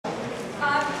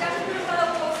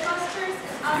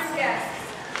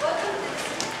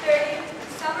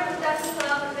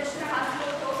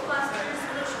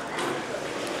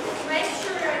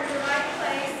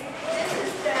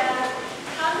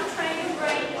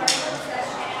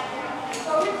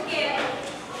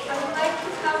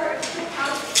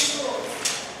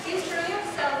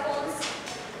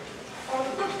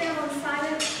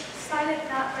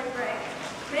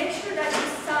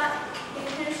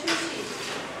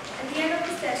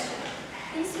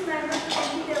learn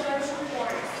thinking evaluation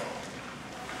forms.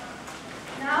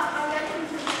 Now I'd like to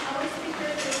introduce our speaker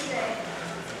for today.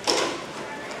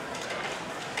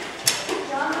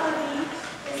 Labbe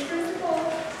is principal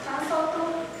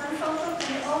consultant and the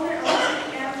owner of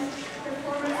CM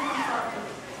Performance Consulting,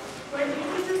 where he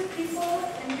teaches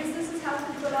people and businesses how to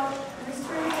develop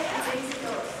mysteries and basic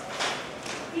skills.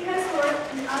 He has worked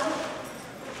in adult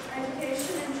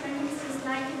education and training since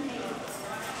 1980.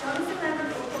 John is a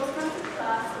member of Toastmasters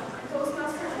class and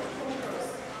Toastmasters of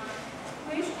Concourse,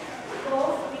 which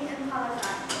both win and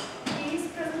Palatine. He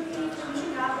is presently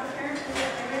finishing up a current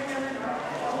area governor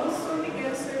and will soon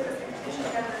begin service as division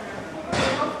governor of the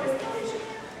Northwest Division.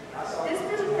 This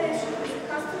presentation is a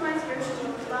customized version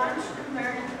of the Lunch and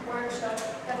Learn workshop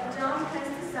that John has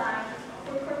designed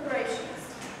for corporations.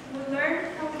 We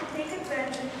learn how to take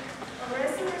advantage of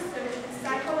recent research in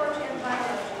psychology and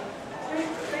biology to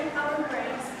train our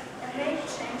brains and make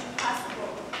change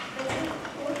possible.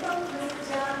 Welcome, Mr.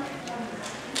 John.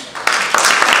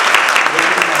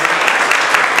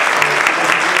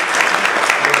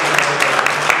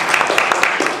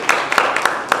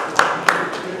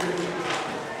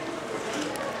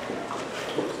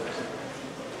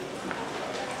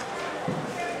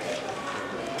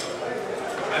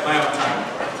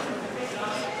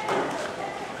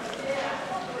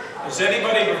 Does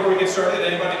anybody, before we get started,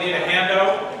 anybody need a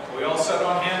handout? Are we all set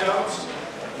on handouts?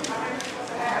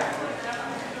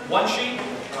 One sheet?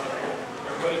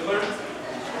 Everybody clear?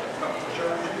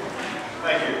 Sure.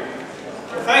 Thank you.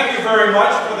 Well, thank you very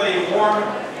much for the warm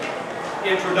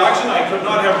introduction. I could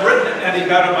not have written it any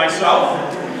better myself.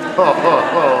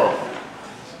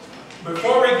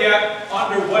 Before we get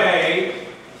underway,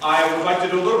 I would like to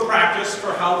do a little practice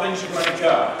for how things are going to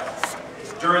go.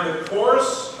 During the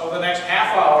course of the next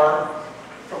half hour,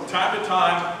 from time to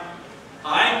time,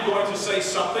 I'm going to say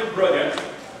something brilliant,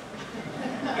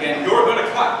 and you're going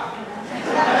to clap.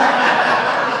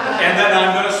 And then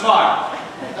I'm going to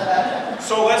smile.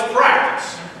 So let's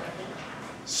practice.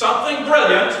 Something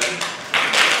brilliant.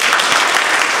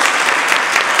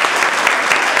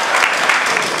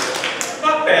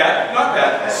 Not bad, not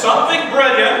bad. Something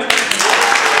brilliant.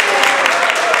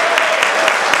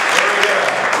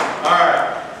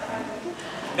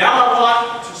 Now I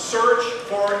want to search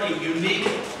for a unique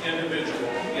individual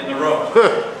in the room.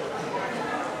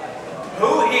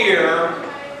 Who here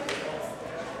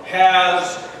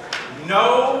has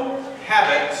no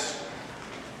habits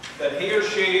that he or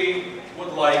she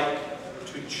would like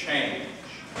to change?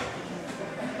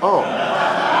 Oh.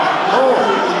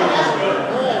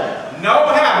 No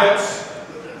habits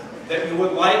that you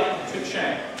would like to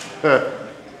change.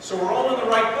 So we're all in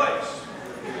the right place.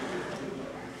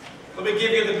 Let me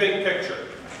give you the big picture.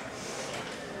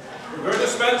 We're going to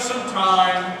spend some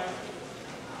time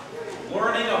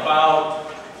learning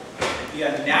about the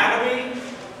anatomy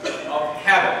of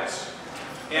habits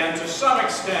and to some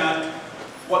extent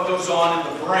what goes on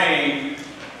in the brain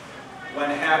when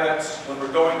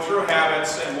we're going through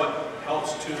habits and what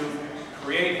helps to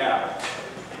create habits.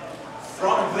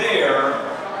 From there,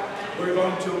 we're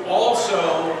going to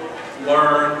also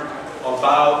learn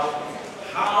about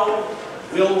how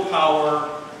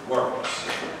willpower works,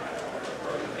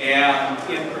 and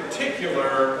in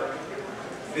particular,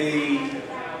 the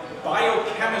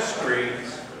biochemistry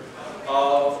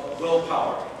of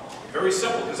willpower. Very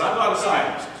simple, because I'm not a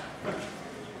scientist.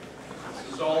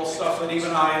 This is all stuff that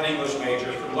even I, an English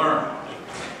major, could learn.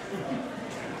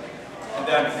 And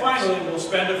then finally, we'll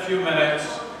spend a few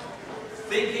minutes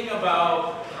thinking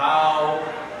about how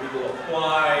we will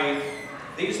apply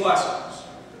these lessons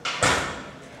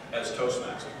as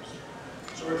Toastmasters.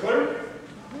 So we're clear?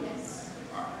 Yes.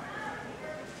 All right.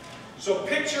 So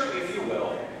picture, if you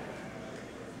will,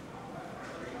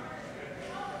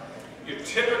 your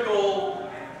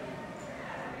typical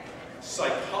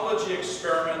psychology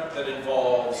experiment that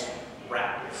involves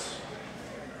rats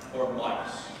or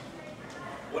mice.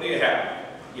 What do you have?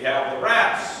 You have the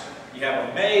rats, you have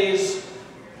a maze,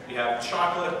 you have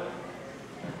chocolate,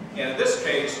 and in this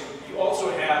case, you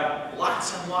also have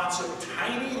lots and lots of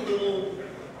tiny little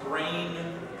brain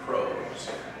probes.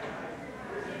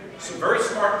 Some very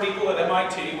smart people at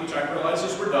MIT, which I realize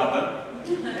is redundant,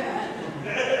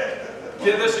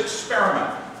 did this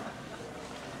experiment.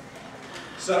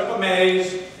 Set up a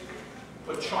maze,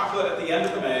 put chocolate at the end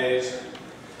of the maze,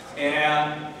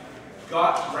 and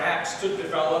got rats to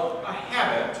develop a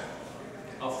habit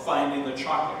of finding the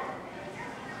chocolate.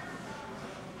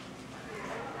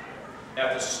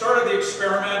 At the start of the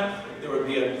experiment, there would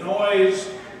be a noise,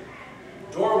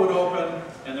 door would open,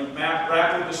 and the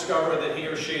rat would discover that he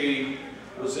or she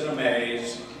was in a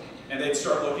maze, and they'd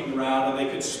start looking around and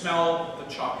they could smell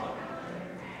the chocolate.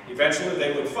 Eventually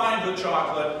they would find the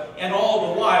chocolate, and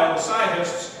all the while the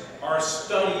scientists are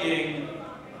studying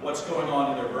what's going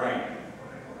on in their brain.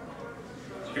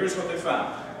 So here's what they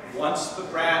found. Once the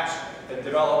rats had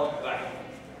developed,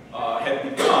 had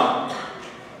begun,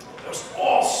 there was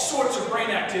all sorts of brain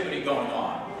activity going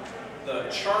on. The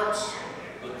charts,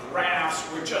 the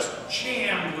graphs were just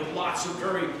jammed with lots of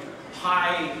very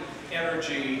high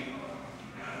energy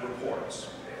reports.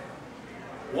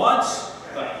 Once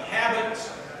the habit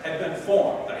had been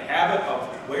formed, the habit of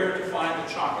where to find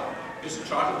the chocolate, because the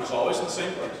chocolate was always in the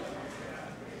same place.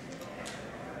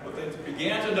 What they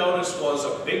began to notice was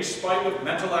a big spike of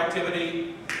mental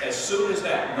activity as soon as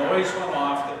that noise went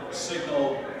off that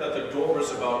signaled that the door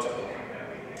was about to open.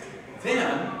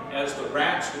 Then, as the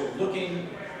rats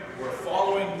were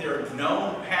following their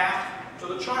known path to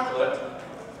the chocolate,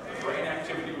 the brain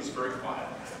activity was very quiet.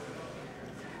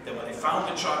 Then when they found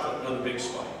the chocolate, another big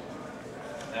spike.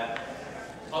 That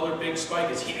other big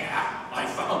spike is, yeah, I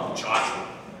found the chocolate.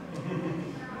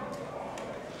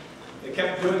 They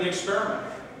kept doing the experiment,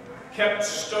 kept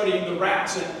studying the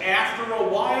rats, and after a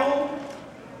while,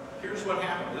 here's what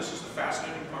happened. This is the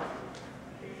fascinating part.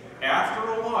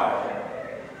 After a while,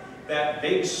 that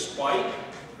big spike,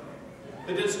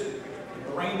 the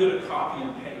brain did a copy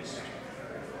and paste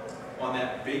on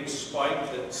that big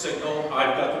spike that signaled,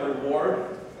 I've got the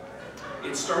reward.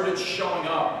 It started showing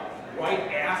up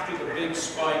right after the big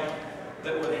spike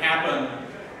that would happen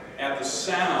at the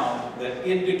sound that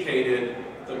indicated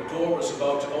the door was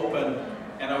about to open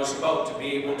and I was about to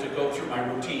be able to go through my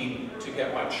routine to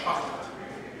get my chocolate.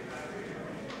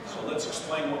 So let's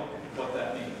explain what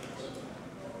that means.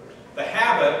 The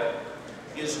habit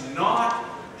is not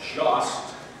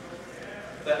just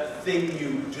that thing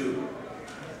you do.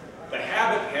 The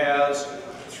habit has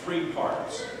three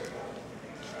parts.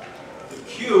 The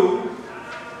cue,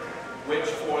 which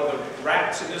for the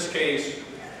rats in this case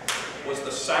was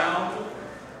the sound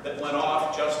that went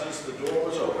off just as the door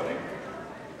was opening.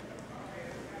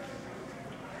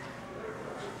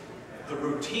 The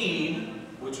routine,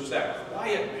 which was that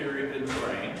quiet period in the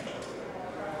brain.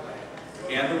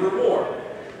 And the reward.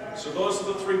 So those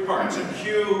are the three parts: a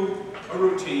cue, a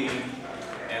routine,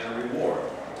 and a reward.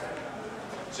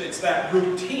 So it's that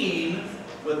routine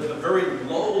with the very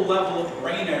low level of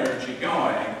brain energy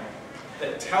going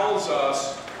that tells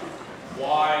us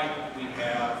why we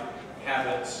have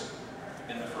habits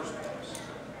in the first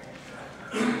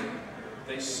place.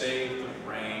 They save the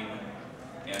brain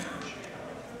energy.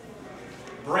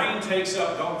 Brain takes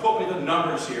up, don't quote me the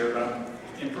numbers here, but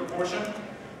in proportion,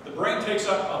 the brain takes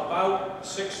up about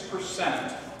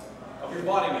 6% of your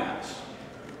body mass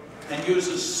and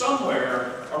uses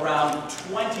somewhere around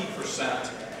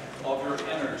 20% of your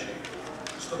energy.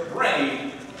 So the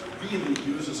brain really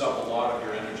uses up a lot of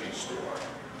your energy store.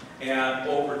 And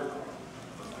over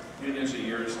millions of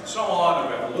years and so on,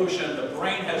 of evolution, the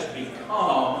brain has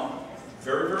become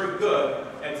very, very good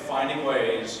at finding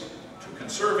ways to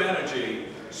conserve energy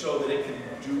so that it can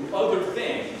do other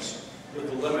things with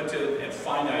the limited and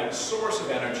finite source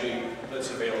of energy that's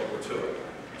available to it.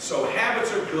 So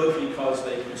habits are good because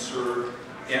they conserve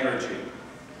energy.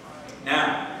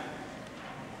 Now,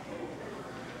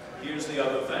 here's the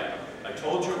other thing. I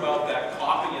told you about that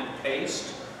copy and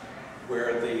paste,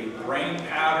 where the brain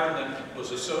pattern that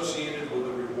was associated with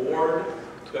the reward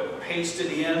got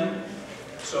pasted in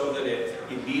so that it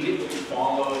immediately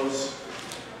follows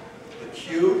the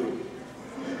cue.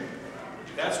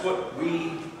 That's what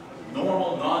we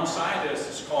normal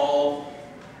non-scientists call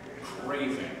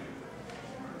craving.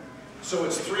 So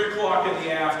it's 3 o'clock in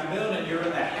the afternoon and you're in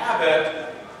the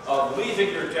habit of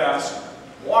leaving your desk,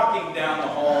 walking down the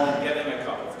hall and getting a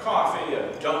cup of coffee,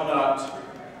 a donut,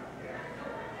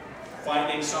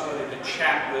 finding somebody to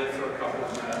chat with for a couple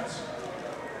of minutes.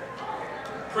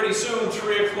 Pretty soon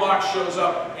 3 o'clock shows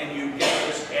up and you get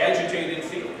this agitated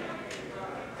feeling.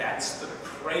 That's the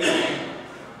craving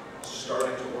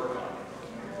starting to work on it.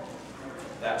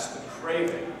 That's the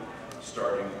craving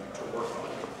starting to work on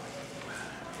it.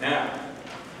 Now,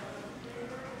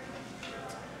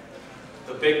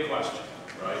 the big question,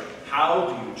 right? How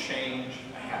do you change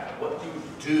a habit? What do you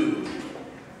do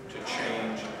to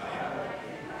change a habit?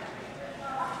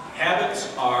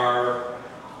 Habits are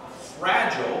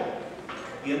fragile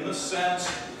in the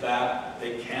sense that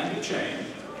they can be changed,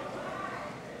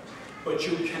 but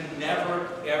you can never,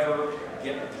 ever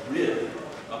get rid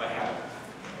of a habit.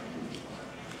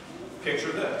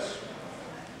 Picture this.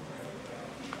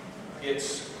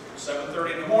 It's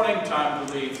 7:30 in the morning, time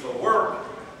to leave for work.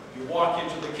 You walk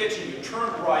into the kitchen, you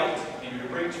turn right, and you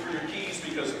reach for your keys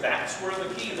because that's where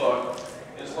the key book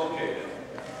is is located.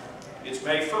 It's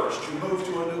May 1st. You move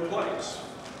to a new place.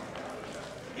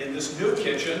 In this new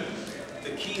kitchen, the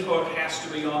key hook has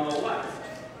to be on the left.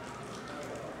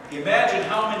 Imagine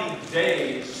how many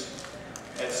days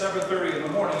at 7:30 in the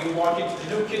morning you walk into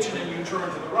the new kitchen and you turn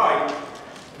to the right,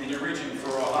 and you're reaching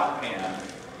for a hot pan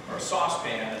or a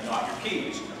saucepan and not your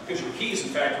keys, because your keys, in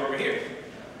fact, are over here.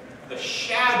 The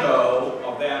shadow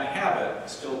of that habit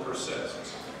still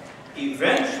persists.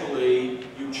 Eventually,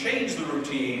 you change the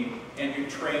routine and you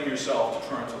train yourself to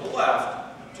turn to the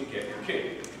left to get your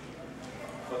key.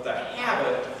 But the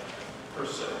habit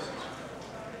persists.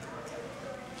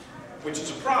 Which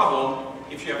is a problem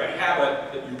if you have a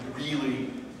habit that you really,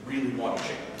 really want to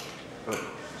change.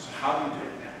 So how do you do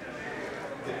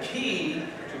it? The key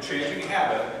to changing a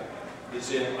habit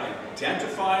is in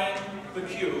identifying the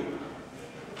cue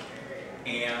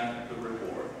and the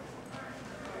reward.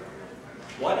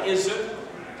 What is it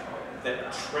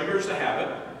that triggers the habit,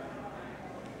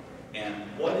 and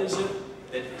what is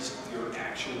it that is your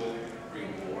actual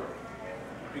reward?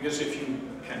 Because if you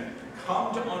can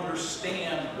come to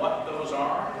understand what those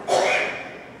are,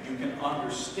 you can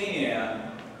understand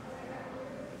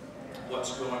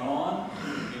what's going on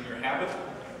in your habit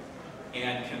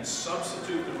and can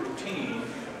substitute the routine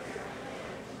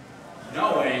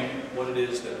knowing what it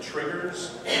is that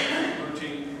triggers the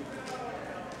routine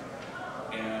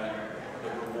and the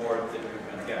reward that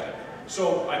you're going to get.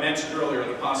 So I mentioned earlier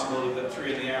the possibility that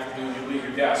 3 in the afternoon you leave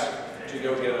your desk to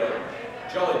go get a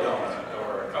jelly donut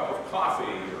or a cup of coffee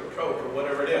or a Coke or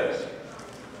whatever it is.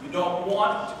 You don't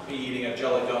want to be eating a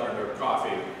jelly donut or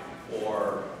coffee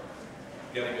or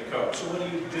getting a Coke. So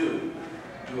what do?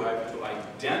 You have to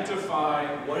identify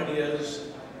what it is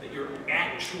that you're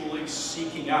actually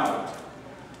seeking out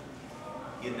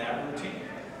in that routine.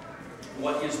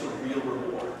 What is the real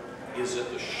reward? Is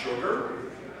it the sugar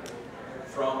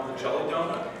from the jelly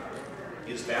donut?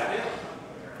 Is that it?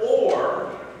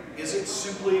 Or is it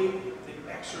simply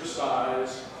the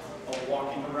exercise of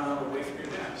walking around away from your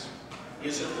desk?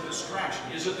 Is it the distraction?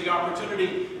 Is it the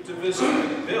opportunity to visit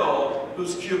with Bill,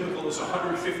 whose cubicle is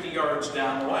 150 yards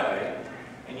down the way,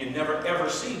 and you never ever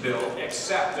see Bill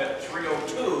except at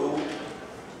 3:02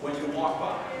 when you walk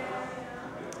by?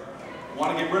 I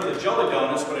want to get rid of the jelly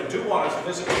donuts, but I do want to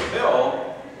visit with Bill.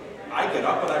 I get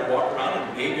up and I walk around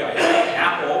and maybe I have an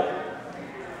apple,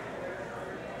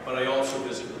 but I also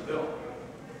visit with Bill.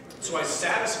 So I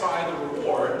satisfy the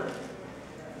reward,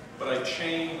 but I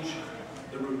change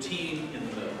the routine in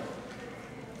the middle.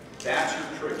 That's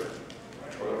your trigger,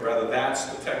 or rather that's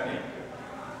the technique.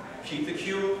 Keep the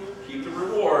cue, keep the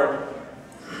reward,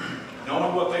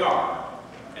 knowing what they are,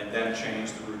 and then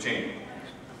change the routine.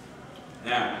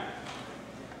 Now,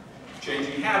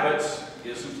 changing habits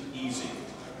isn't easy.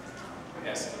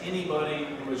 Ask anybody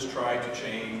who has tried to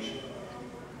change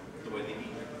the way they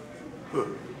eat,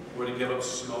 or to give up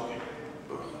smoking.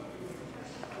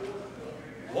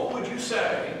 What would you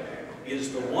say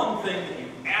is the one thing that you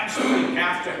absolutely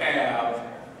have to have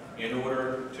in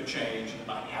order to change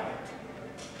a habit?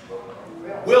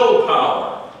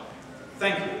 Willpower.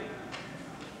 Thank you.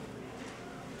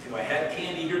 If I had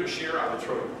candy here to share, I would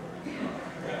throw it.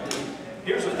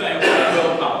 Here's the thing about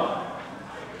willpower.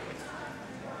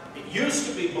 It used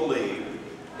to be believed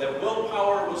that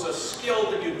willpower was a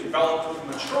skill that you developed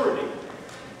with maturity.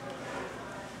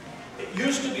 It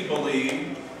used to be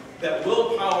believed that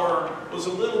willpower was a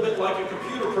little bit like a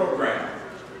computer program.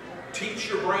 Teach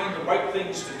your brain the right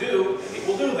things to do, it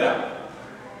will do them.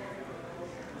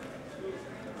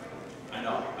 I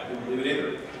know, I didn't believe it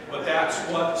either. But that's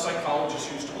what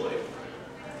psychologists used to believe.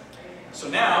 So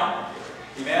now,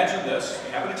 imagine this.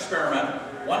 You have an experiment.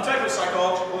 One type of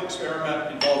psychological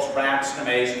experiment involves rats and a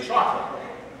maze and chocolate.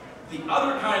 The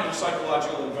other kind of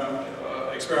psychological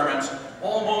experiments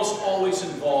almost always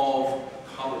involve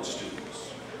college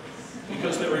students,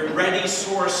 because they're a ready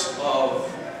source of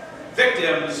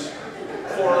victims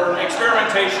for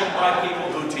experimentation by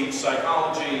people who teach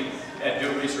psychology and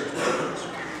do research programs.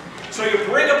 So you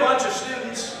bring a bunch of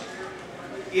students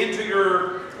into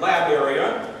your lab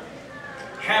area,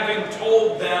 having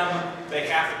told them they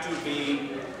have to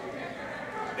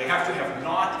have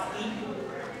not eaten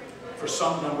for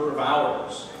some number of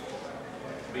hours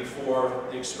before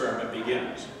the experiment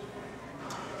begins.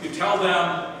 You tell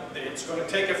them that it's going to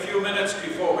take a few minutes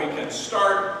before we can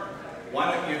start.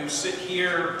 Why don't you sit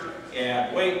here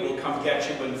and wait? We'll come get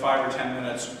you in 5 or 10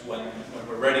 minutes when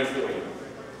we're ready for you.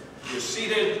 You're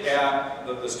seated at,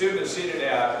 the student is seated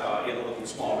at, in a little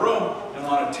small room, and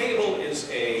on a table is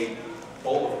a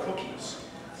bowl of cookies,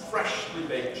 freshly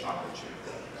baked chocolate chip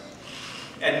cookies.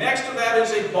 And next to that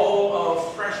is a bowl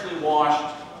of freshly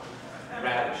washed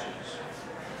radishes.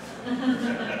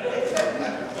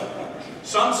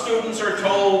 Some students are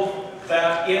told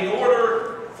that in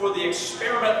order for the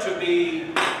experiment to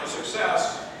be a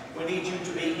success, we need you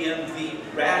to be in the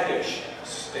radish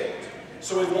state.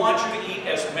 So we want you to eat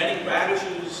as many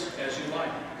radishes as you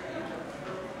like.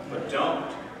 But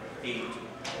don't eat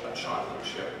a chocolate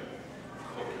chip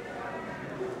cookie.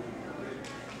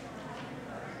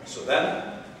 So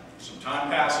then, some time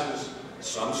passes.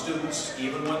 Some students,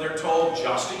 even when they're told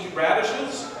just to eat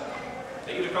radishes,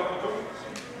 they eat a couple of cookies.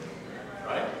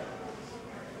 Right?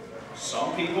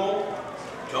 Some people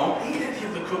don't eat any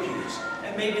of the cookies,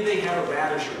 and maybe they have a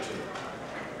radish or two.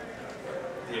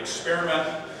 The experiment,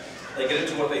 they get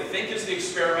into what they think is the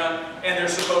experiment, and they're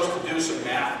supposed to do some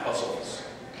math puzzles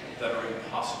that are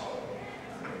impossible.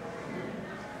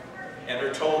 And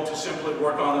they're told to simply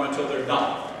work on them until they're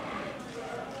done.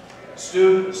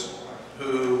 Students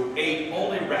who ate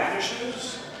only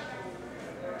radishes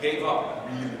gave up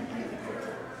really, really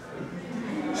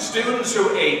quickly. Students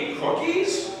who ate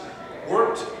cookies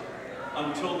worked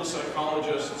until the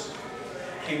psychologists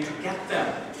came to get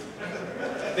them.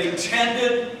 They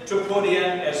tended to put in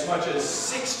as much as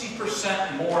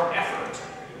 60% more effort,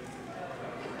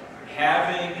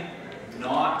 having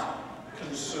not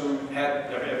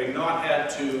had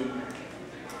to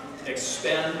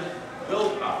expend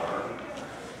willpower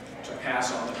to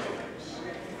pass on the cookies.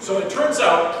 So it turns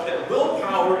out that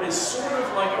willpower is sort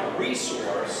of like a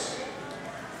resource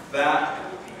that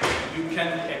you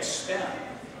can expend,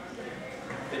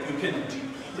 that you can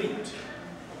deplete.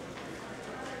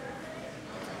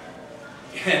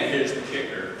 And here's the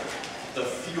kicker. The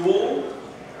fuel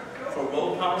for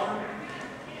willpower,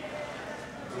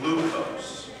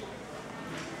 glucose,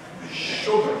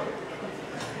 sugar.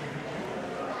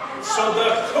 So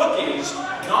the cookies,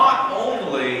 not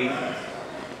only,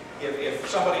 if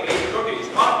somebody ate the cookies,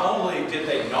 not only did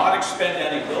they not expend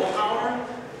any willpower,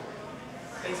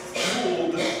 they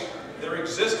fueled their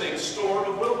existing store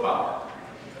of willpower.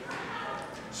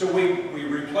 So we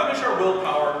replenish our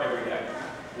willpower every day.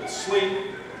 With sleep,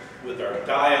 with our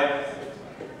diet,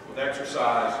 with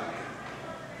exercise.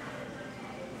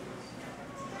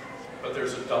 But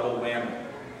there's a double whammy.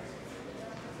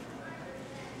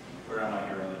 Where am I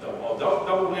here on the double? Oh,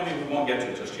 double whammy we won't get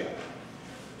to just yet.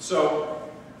 So,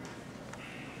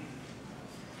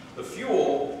 the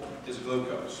fuel is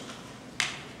glucose.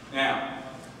 Now,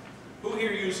 who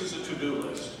here uses a to-do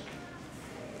list?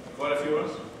 Quite a few of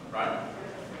us, right?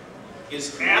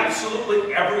 Is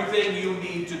absolutely everything you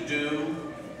need to do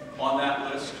on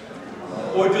that list?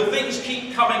 Or do things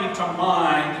keep coming into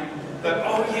mind that,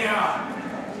 oh yeah,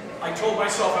 I told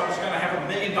myself I was going to have $1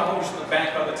 million in the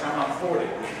bank by the time I'm 40.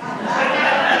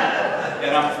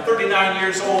 And I'm 39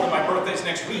 years old and my birthday's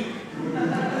next week.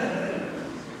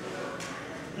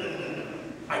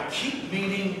 I keep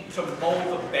meaning to mow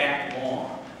the back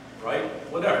lawn, right?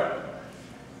 Whatever.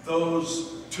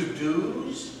 Those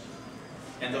to-dos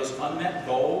and those unmet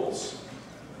goals,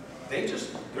 they're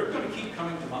going to keep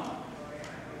coming to mind.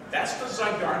 That's the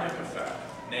Zeigarnik effect,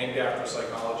 named after a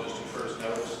psychologist who first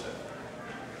noticed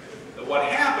it. That what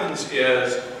happens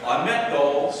is unmet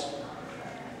goals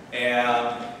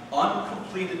and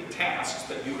uncompleted tasks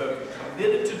that you have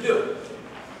committed to do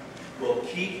will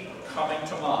keep coming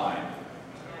to mind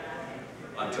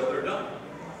until they're done.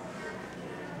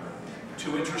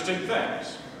 Two interesting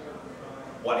things.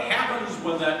 What happens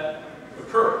when that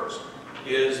occurs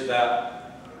is that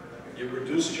it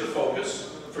reduces your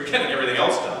focus for getting everything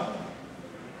else done.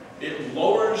 It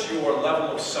lowers your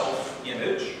level of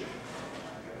self-image,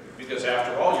 because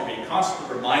after all, you're being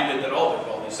constantly reminded that, oh, there are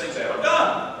all these things I haven't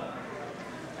done.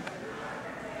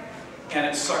 And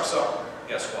it sucks up,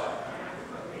 guess what?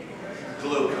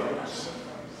 Glucose.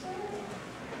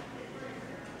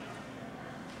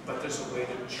 But there's a way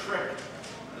to trick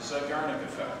the Zeigarnik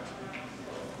effect.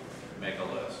 Make a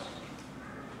list.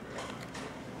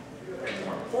 And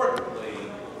more importantly,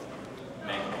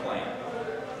 make a plan.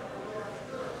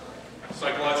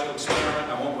 Psychological experiment,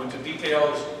 I won't go into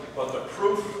details, but the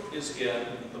proof is in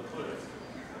the pudding.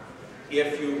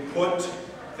 If you put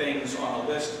things on a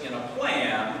list in a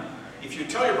plan, if you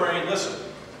tell your brain, listen,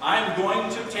 I'm going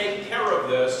to take care of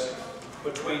this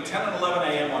between 10 and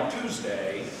 11 a.m. on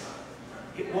Tuesday,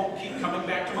 it won't keep coming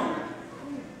back to mind.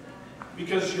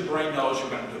 Because your brain knows you're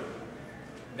going to do it.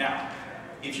 Now,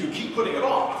 if you keep putting it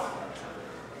off,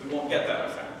 you won't get that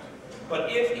effect.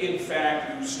 But if, in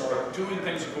fact, you start doing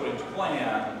things according to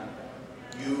plan,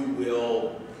 you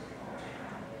will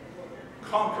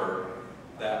conquer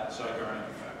that Zeigarnik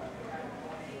effect.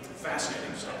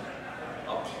 Fascinating stuff.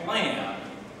 A plan,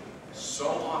 so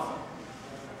often,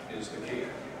 is the key.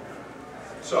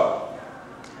 So,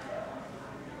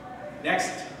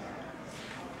 Next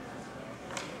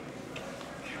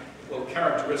little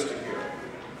characteristic here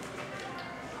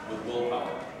with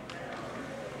willpower.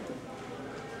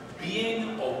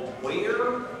 Being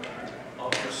aware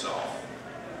of yourself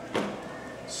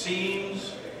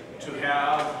seems to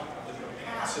have the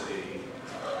capacity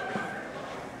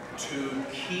to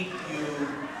keep you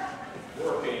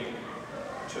working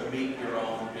to meet your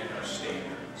own inner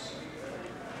standards.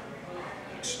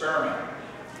 Experiment.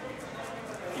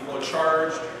 People are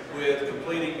charged with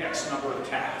completing X number of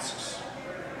tasks.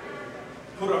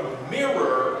 Put a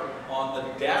mirror on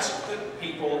the desk that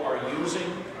people are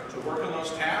using to work on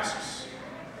those tasks.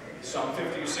 Some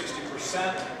 50 or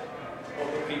 60%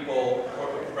 of the people,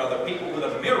 or rather people with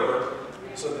a mirror,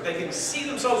 so that they can see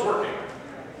themselves working,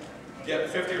 get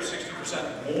 50 or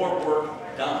 60% more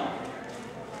work done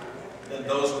than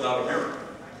those without a mirror.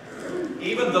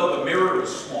 Even though the mirror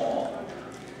is small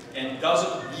and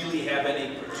doesn't really have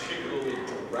any particularly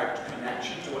direct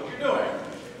connection to what you're doing,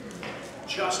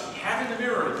 just having the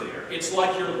mirror there, it's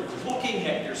like you're looking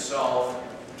at yourself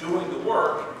doing the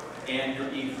work and you're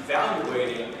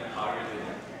evaluating how you're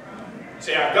doing.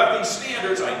 Say, I've got these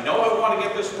standards, I know I want to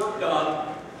get this work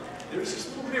done. There's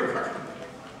this little mirror,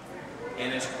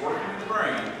 and it's working in the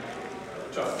brain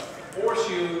to force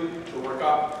you to work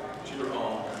up to your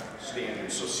own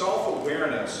standards. So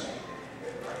self-awareness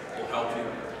will help you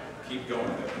keep going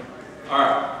there. All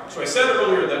right, so I said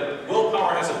earlier that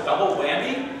willpower has a double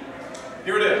whammy.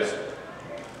 Here it is.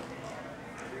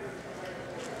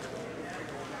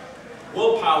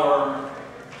 Willpower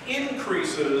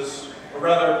increases, or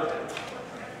rather,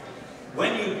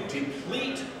 when you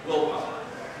deplete willpower.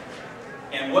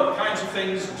 And what kinds of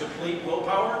things deplete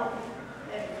willpower?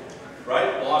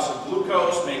 Right? Loss of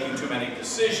glucose, making too many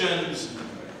decisions,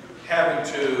 having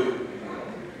to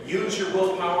use your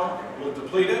willpower will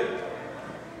deplete it.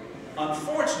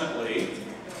 Unfortunately,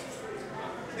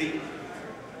 the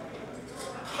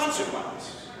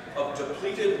consequence of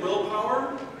depleted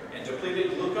willpower and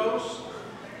depleted glucose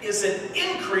is an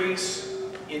increase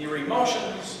in your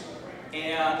emotions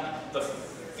and the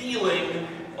feeling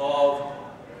of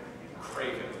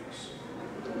cravings.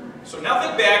 So now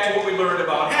think back to what we learned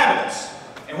about habits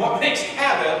and what makes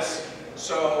habits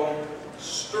so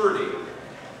sturdy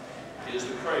is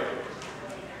the craving.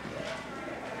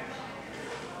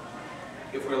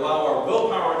 If we allow our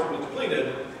willpower to be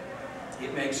depleted,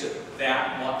 it makes it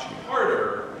that much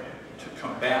harder to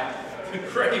combat the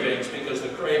cravings, because the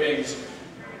cravings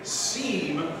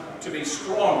seem to be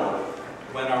stronger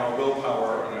when our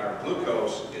willpower and our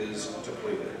glucose is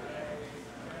depleted.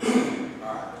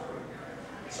 All right.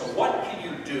 So what can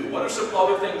you do? What are some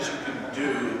other things you can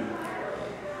do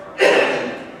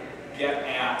to get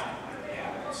at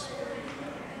habits?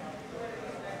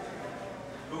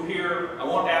 Who here, I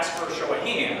won't ask for a show of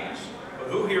hands, but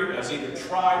who here has either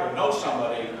tried or knows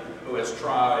somebody who has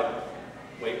tried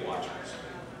Weight Watchers?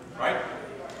 Right?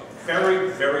 A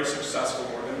very, very successful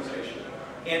organization.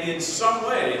 And in some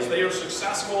ways, they are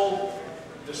successful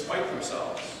despite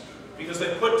themselves, because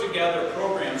they put together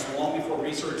programs long before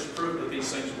research proved that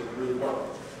these things would really work.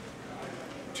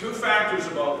 Two factors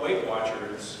about Weight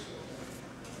Watchers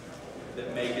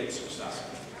that make it successful.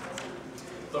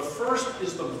 The first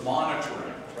is the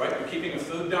monitoring, right? You're keeping a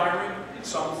food diary in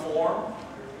some form.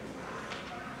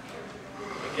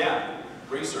 Again,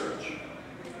 research.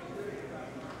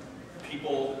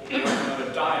 People working on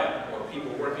a diet, or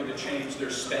people working to change their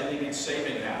spending and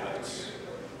saving habits.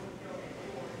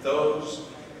 Those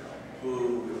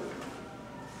who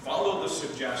follow the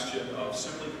suggestion of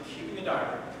simply keeping a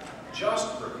diary.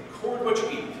 Just record what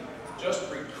you eat. Just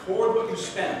record what you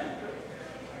spend.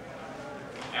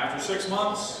 After 6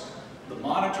 months, the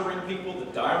monitoring people,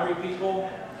 the diary people,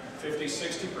 50,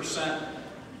 60%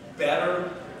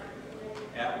 better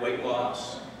at weight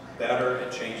loss, better at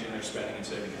changing their spending and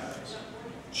saving habits.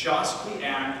 Just the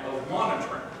act of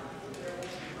monitoring.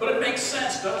 But it makes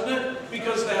sense, doesn't it?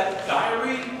 Because that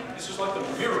diary is just like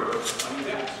the mirror on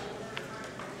your desk.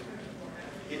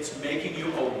 It's making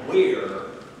you aware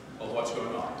of what's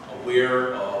going on,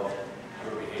 aware of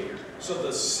your behavior. So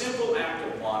the simple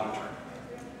act of monitoring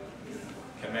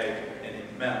can make an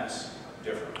immense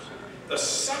difference. The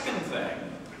second thing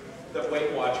that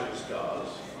Weight Watchers does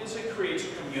is it creates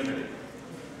a community.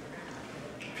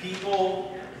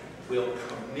 People will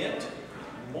commit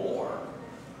more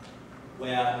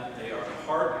when they are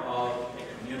part of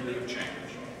a community of change.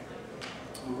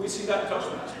 We see that in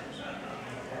Toastmasters,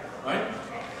 right?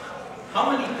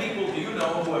 How many people do you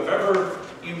know who have ever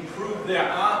improved their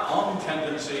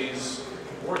tendencies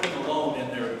working alone in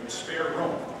their spare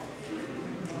room?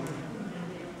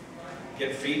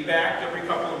 Get feedback every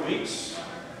couple of weeks,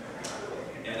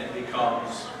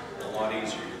 becomes a lot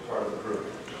easier. You're part of the group.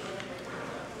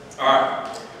 All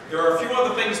right. There are a few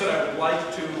other things that I would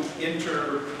like to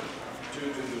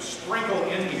sprinkle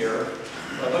in here.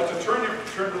 I'd like to turn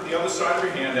to the other side of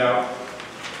your handout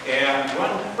and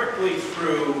run quickly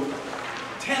through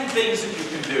 10 things that you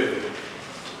can do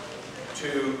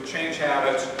to change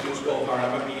habits, lose willpower.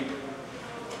 I'm going to be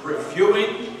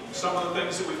reviewing some of the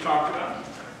things that we've talked about,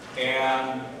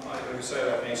 and like I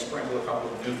said, I may sprinkle a couple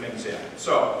of new things in.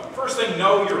 So, first thing,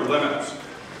 know your limits.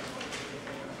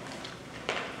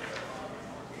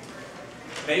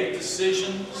 Make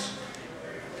decisions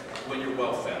when you're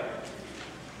well fed.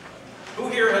 Who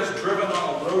here has driven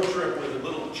on a road trip with a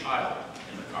little child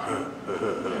in the car?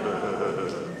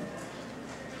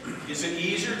 Is it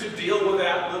easier to deal with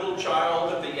that little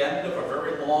child at the end of a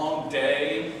very long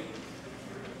day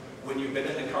when you've been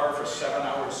in the car for 7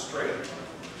 hours straight?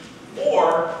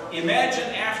 Or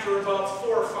imagine after about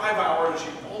 4 or 5 hours,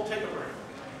 you all take a break.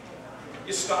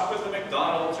 You stop at the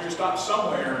McDonald's or you stop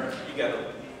somewhere, you get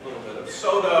a little bit of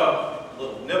soda, a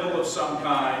little nibble of some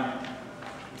kind,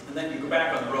 and then you go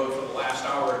back on the road for the last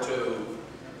hour or two.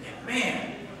 And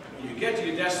man, when you get to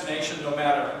your destination, no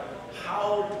matter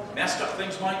how messed up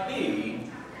things might be,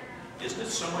 isn't it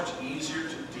so much easier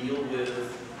to deal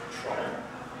with trouble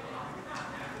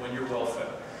when you're well fed,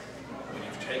 when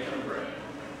you've taken a break,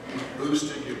 you've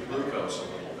boosted your glucose a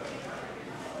little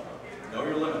bit? Know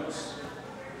your limits.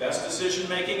 Best decision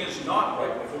making is not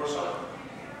right before supper.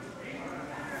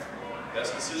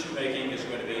 Best decision making is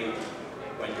going to be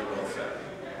when you're well fed.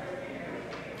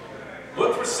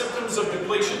 Look for symptoms of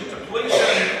depletion.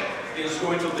 Depletion is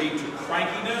going to lead to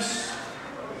crankiness,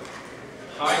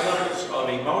 high levels of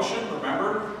emotion.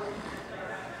 Remember,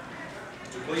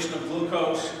 depletion of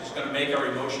glucose is going to make our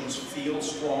emotions feel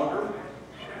stronger.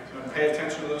 So pay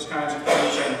attention to those kinds of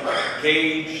things and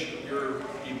gauge your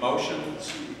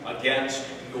emotions against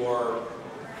your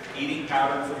eating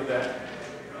pattern for the day.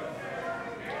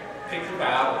 Pick your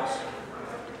battles.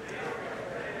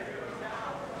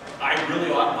 I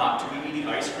really ought not to be eating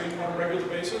ice cream on a regular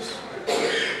basis,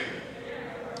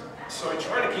 so I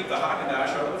try to keep the Haagen-Dazs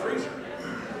out of the freezer.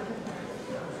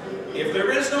 If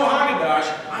there is no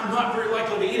Haagen-Dazs, I'm not very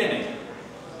likely to eat any.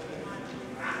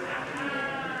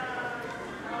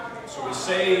 So we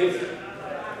save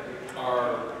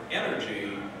our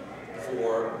energy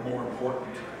for more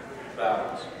important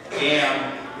battles.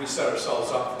 And we set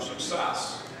ourselves up for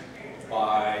success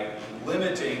by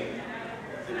limiting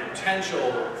the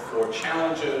potential for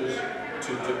challenges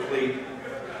to deplete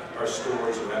our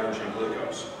stores of energy and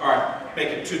glucose. All right, make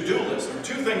a to-do list. There are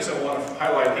two things I want to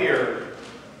highlight here.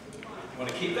 I want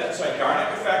to keep that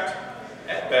Zeigarnik effect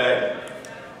at bay,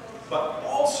 but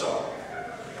also,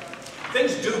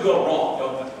 things do go wrong,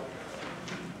 don't they?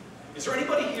 Is there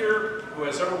anybody here who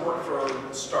has ever worked for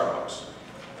Starbucks?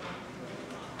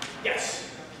 Yes.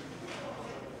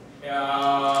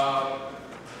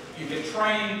 You get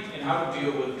trained in how to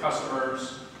deal with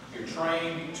customers. You're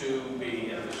trained to be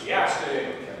enthusiastic,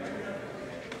 and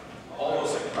all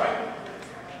those things, right?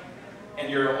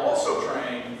 And you're also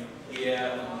trained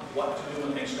in what to do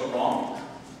when things go wrong.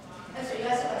 Oh, so you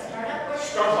asked about startup?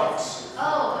 Starbucks.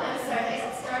 Oh, I'm sorry, I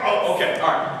said Starbucks. Oh, okay, all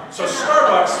right. So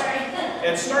Starbucks,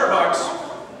 at Starbucks,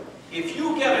 if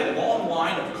you get a long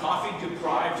line of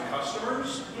coffee-deprived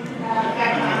customers,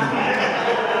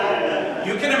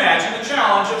 you can imagine the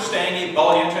challenge of staying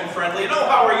ebullient and friendly. And, oh,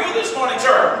 how are you this morning,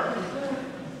 sir?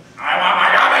 I want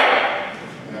my coffee.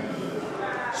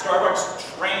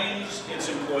 Starbucks trains its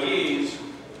employees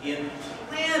in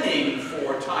planning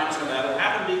for times when that will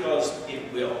happen, because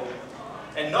it will.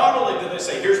 And not only do they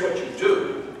say, here's what you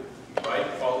do, right,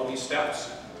 follow these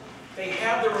steps, they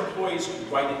have their employees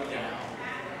write it down.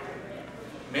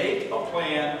 Make a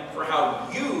plan for how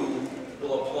you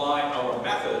will apply our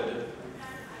method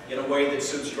in a way that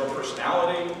suits your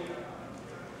personality.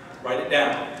 Write it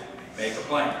down. Make a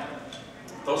plan.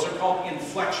 Those are called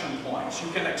inflection points. You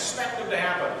can expect them to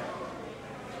happen.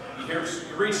 You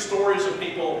read stories of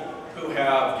people who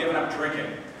have given up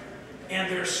drinking, and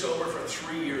they're sober for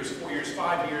 3 years, 4 years,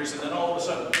 5 years, and then all of a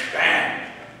sudden, bang!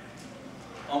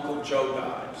 Uncle Joe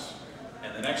dies.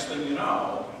 And the next thing you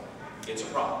know, it's a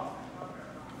problem.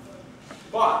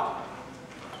 But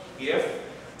if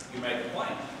you make a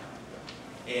plan,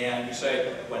 and you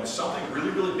say, when something really,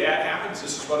 really bad happens,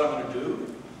 this is what I'm going to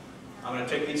do. I'm going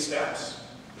to take these steps.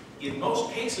 In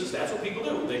most cases, that's what people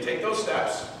do. They take those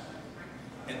steps,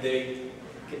 and they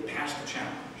get past the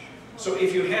challenge. So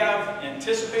if you have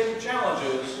anticipated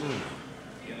challenges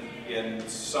in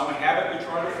some habit you're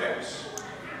trying to fix,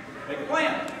 make a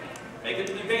plan. Make it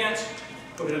in advance,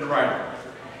 put it in writing.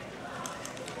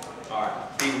 All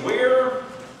right. Beware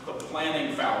the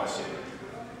planning fallacy.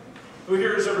 Who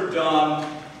here has ever done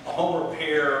a home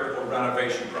repair or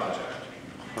renovation project?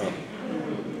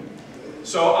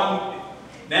 So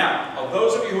now, of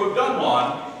those of you who have done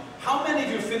one, how many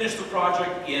of you finished the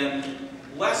project in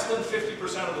less than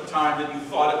 50% of the time that you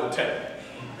thought it would take?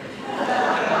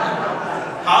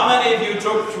 How many of you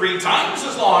took 3 times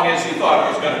as long as you thought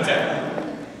it was going to take?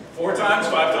 4 times,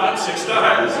 5 times, 6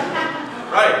 times?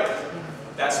 Right.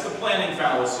 That's the planning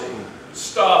fallacy.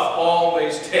 Stuff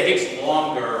always takes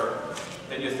longer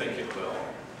than you think it will.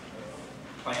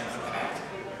 Plan for that.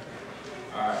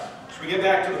 All right. Should we get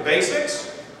back to the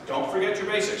basics? Don't forget your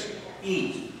basics.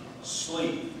 Eat,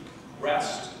 sleep,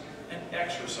 rest, and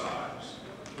exercise.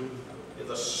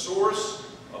 The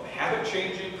source of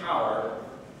habit-changing power,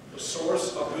 the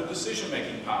source of good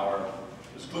decision-making power,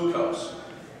 is glucose.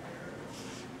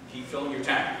 Keep filling your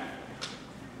tank.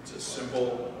 It's as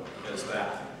simple as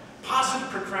that. Positive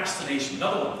procrastination,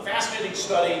 another one. Fascinating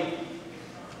study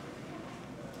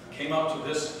came up to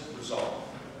this result.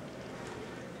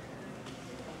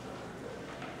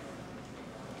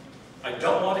 I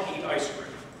don't want to eat ice cream.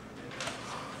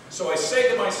 So I say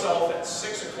to myself at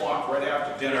 6 o'clock right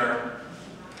after dinner,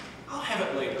 I'll have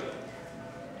it later.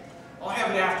 I'll have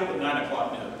it after the 9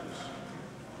 o'clock news.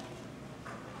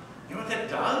 You know what that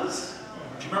does?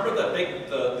 Do you remember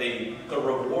the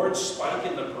reward spike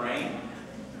in the brain?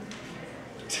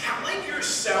 Telling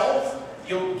yourself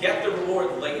you'll get the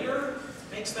reward later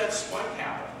makes that spike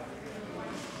happen.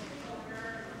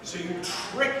 So you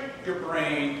trick your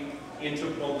brain into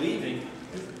believing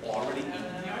you've already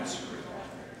eaten the ice cream.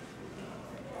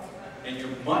 And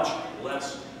you're much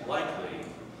less likely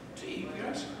to eat the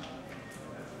ice cream.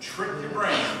 Trick your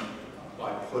brain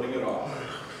by putting it off.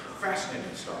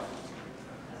 Fascinating stuff.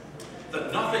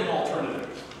 The nothing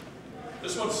alternative.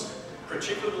 This one's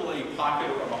particularly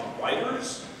popular among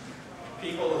writers,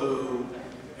 people who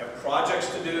have projects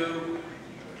to do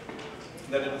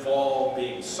that involve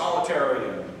being solitary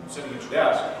and sitting at your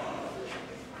desk.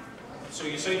 So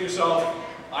you say to yourself,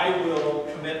 I will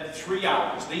commit 3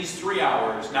 hours, these 3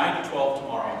 hours, 9 to 12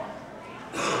 tomorrow,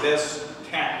 to this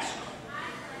task.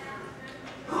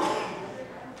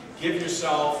 Give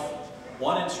yourself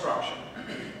one instruction.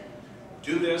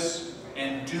 Do this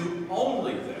and do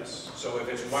only this. So if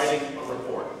it's writing a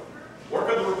report, work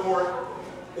on the report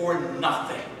or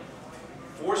nothing.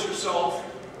 Force yourself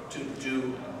to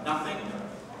do nothing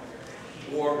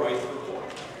or write the report.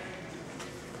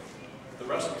 The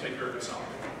rest will take care of itself.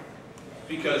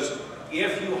 Because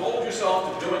if you hold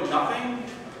yourself to doing nothing,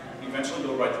 eventually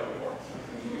you'll write the report.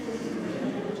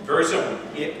 It's very simple.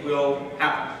 It will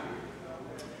happen.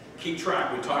 Keep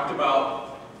track. We talked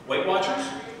about Weight Watchers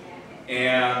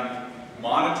and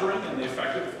monitoring and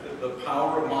the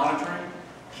power of monitoring.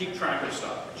 Keep track of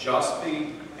stuff. Just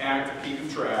the act of keeping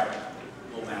track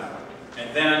will matter. And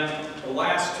then the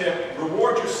last tip,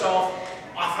 reward yourself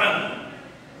often.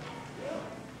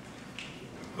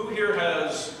 Who here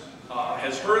has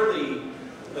heard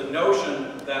the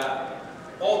notion that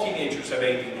all teenagers have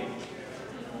ADD?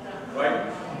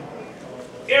 Right?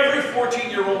 Every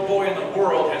 14-year-old boy in the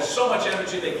world has so much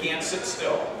energy they can't sit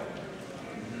still.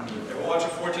 Ever watch a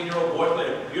 14-year-old boy play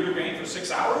a computer game for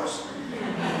 6 hours?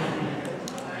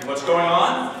 And what's going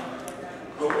on?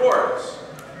 Rewards.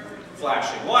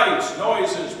 Flashing lights,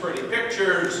 noises, pretty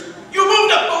pictures. You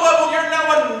moved up the level, you're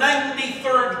now a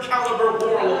 93rd caliber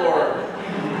warlord.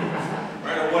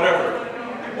 Right, or whatever.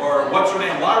 Or what's her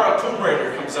name? Lara Tomb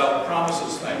Raider comes out and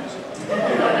promises things.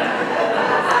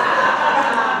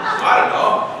 I don't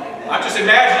know. I'm just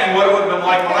imagining what it would have been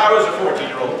like when I was a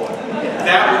 14-year-old boy.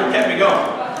 That would have kept me going.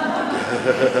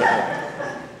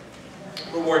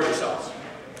 Reward yourselves.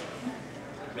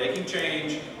 Making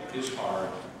change is hard.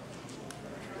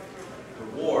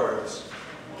 Rewards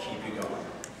keep you going.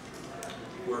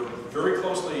 We're very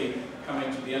closely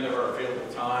coming to the end of our available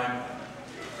time.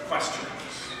 Questions.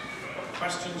 What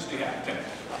questions do you have? Tim?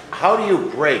 How do you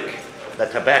break the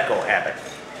tobacco habit?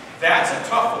 That's a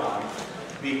tough one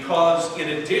because in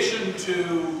addition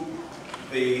to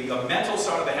the mental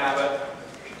side of the habit,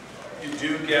 you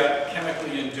do get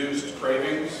chemically induced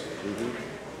cravings. Mm-hmm.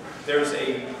 There's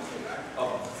a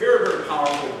very, very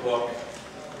powerful book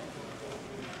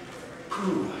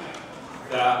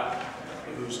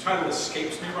whose title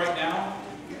escapes me right now.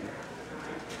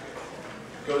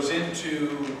 Goes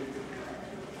into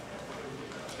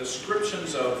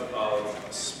descriptions of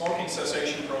smoking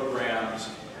cessation programs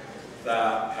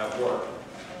that have worked.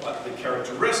 But the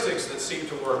characteristics that seem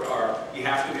to work are you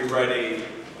have to be ready,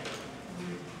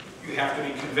 you have to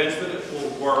be convinced that it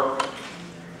will work,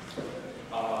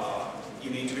 you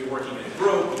need to be working in a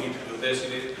group, you need to do this,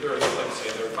 there are, like I say,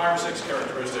 there are 5 or 6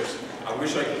 characteristics. I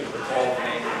wish I could recall the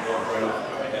name of the right off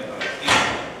my head, but I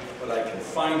can't. But I can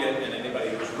find it, and anybody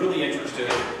who's really interested,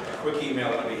 a quick email,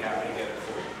 and I'd be happy to get it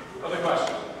for you. Other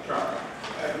questions? Charles?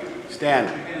 Stand.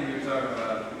 You're talking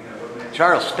about, what makes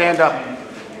Charles, stand up.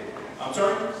 I'm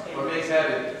sorry? What makes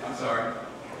habit? I'm sorry.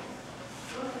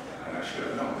 I should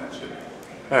have known that, shouldn't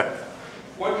I?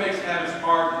 What makes habits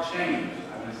hard to change?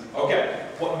 Okay.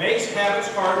 What makes habits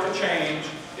hard to change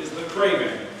is the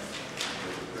craving.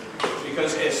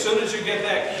 Because as soon as you get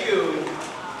that cue,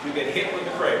 you get hit with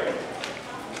the craving.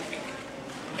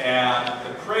 And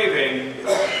the craving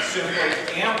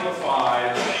simply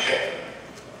amplifies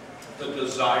the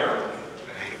desire.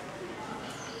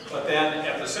 But then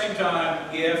at the same time,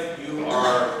 if you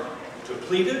are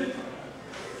depleted,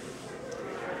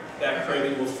 that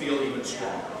craving will feel even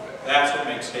stronger. That's what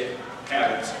makes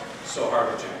habits so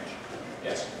hard to change.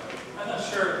 Yes? I'm not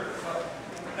sure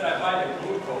that I buy the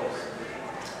glucose.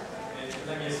 And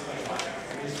let me explain why.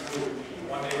 I used to do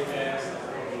 1 day fast, I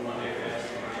do 1 day fast,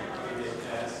 3 day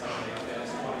fast, 7 day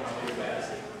fast, 21 day fast.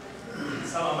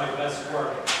 Some of my best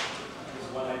work was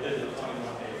when I did the 21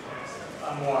 day fast.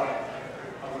 On water.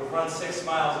 I would run 6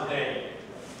 miles a day.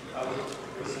 I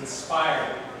was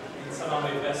inspired. And some of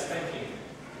my best thinking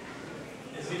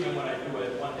is even when I do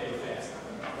it 1 day fast.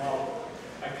 Well,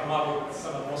 I come up with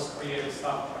some of the most creative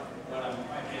stuff when I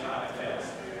get on a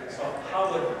fast. So how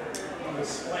would you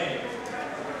explain it?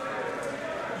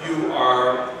 You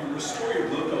restore your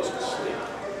glucose to sleep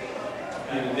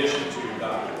in addition to your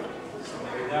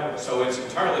diet. So it's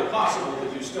entirely possible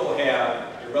that you still have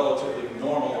a relatively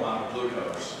normal amount of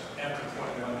glucose. After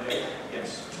 21 days?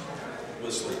 Yes,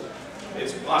 with sleep.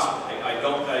 It's possible. I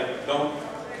don't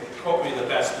quote me that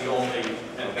that's the only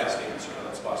and best answer, but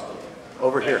that's possible.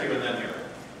 Over here. Thank you, and then here.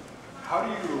 How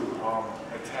do you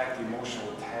attack the emotional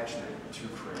attachment to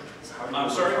cravings? How do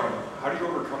you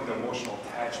overcome the emotional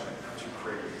attachment to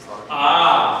cravings?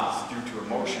 It's due to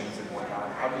emotions and whatnot.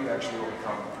 How do you actually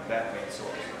overcome that main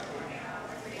source?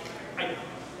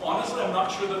 Honestly, I'm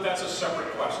not sure that that's a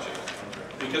separate question.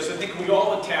 Because I think we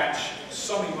all attach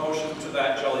some emotion to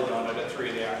that jelly donut at 3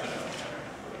 in the afternoon.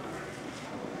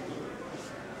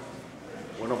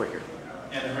 One over here.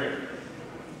 And here.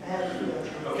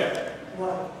 Okay.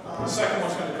 The second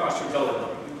one's going to cost you a jelly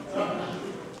donut.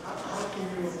 How can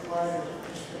you apply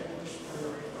this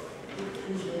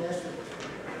enthusiastic?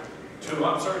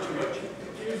 I'm sorry, too much?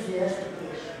 Enthusiastic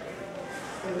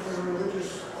for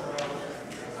religious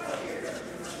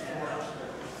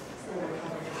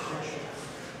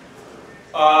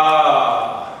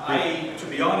to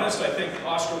be honest, I think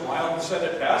Oscar Wilde said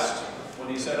it best when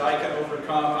he said, I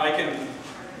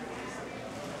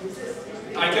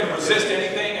can resist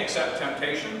anything except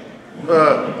temptation.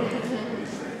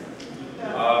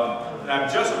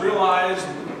 I've just realized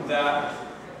that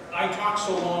I talked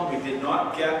so long we did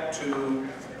not get to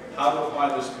how to apply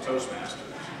this to Toastmasters.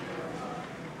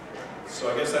 So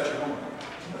I guess that's your homework.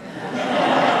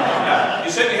 Yeah.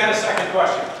 You said you had a second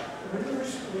question. We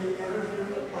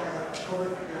interviewed a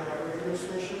public radio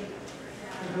station,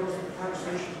 and there was a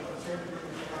conversation about safety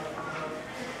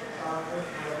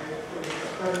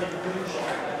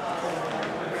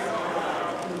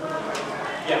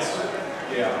Yes.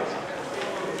 Yeah.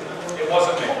 It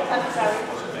wasn't me. I'm sorry. It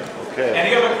wasn't me. Okay.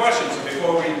 Any other questions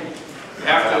before we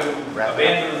have to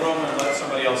abandon the room and let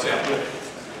somebody else in? Did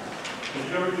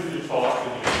you ever do the talk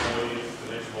and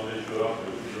the next one they show up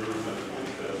with your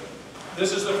message?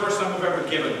 This is the first time we've ever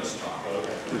given this talk.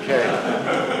 Okay.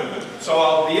 So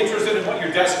I'll be interested in what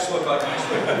your desks look like next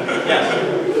week. Yes.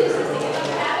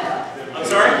 I'm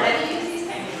sorry?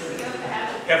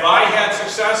 Have I had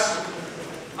success?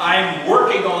 I'm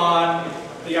working on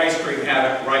the ice cream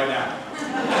habit right now.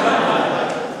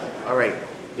 All right.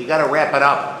 We got to wrap it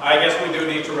up. I guess we do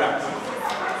need to wrap. Now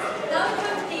we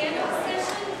come to the end of the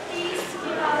session. Please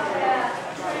give out the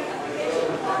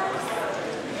application forms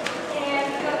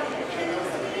and go to the attendance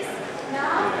please. Now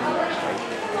I would like to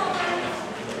take a moment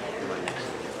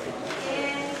and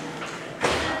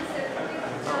answer a quick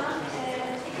John and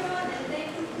everyone and thank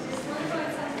you for this wonderful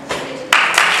presentation.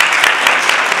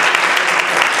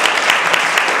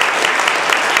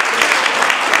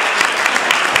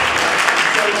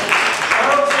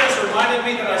 Charles just reminded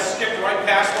me that I skipped right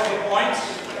past one of the points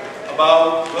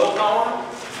about willpower.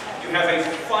 You have a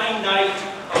finite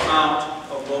amount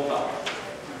of willpower.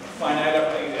 You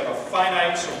have a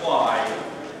finite supply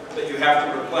that you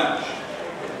have to replenish.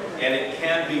 And it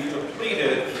can be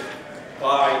depleted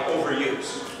by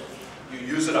overuse. You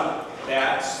use it up.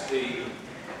 That's the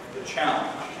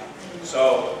challenge.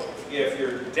 So if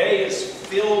your day is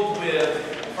filled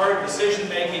with hard decision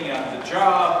making on the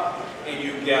job, and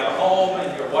you get home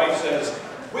and your wife says,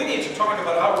 we need to talk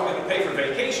about how we're going to pay for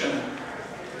vacation,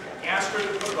 ask her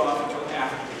to put it off until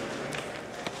after.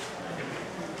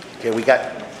 Okay, we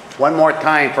got one more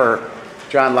time for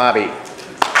John Labbe.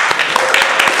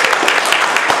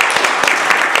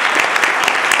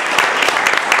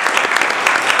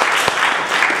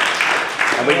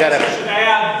 And we got I should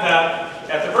add that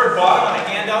at the very bottom of the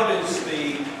handout is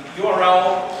the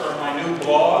URL for my new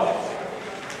blog,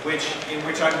 in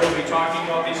which I will be talking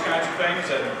about these kinds of things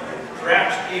and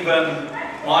perhaps even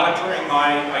monitoring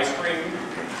my ice cream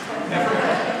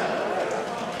effort.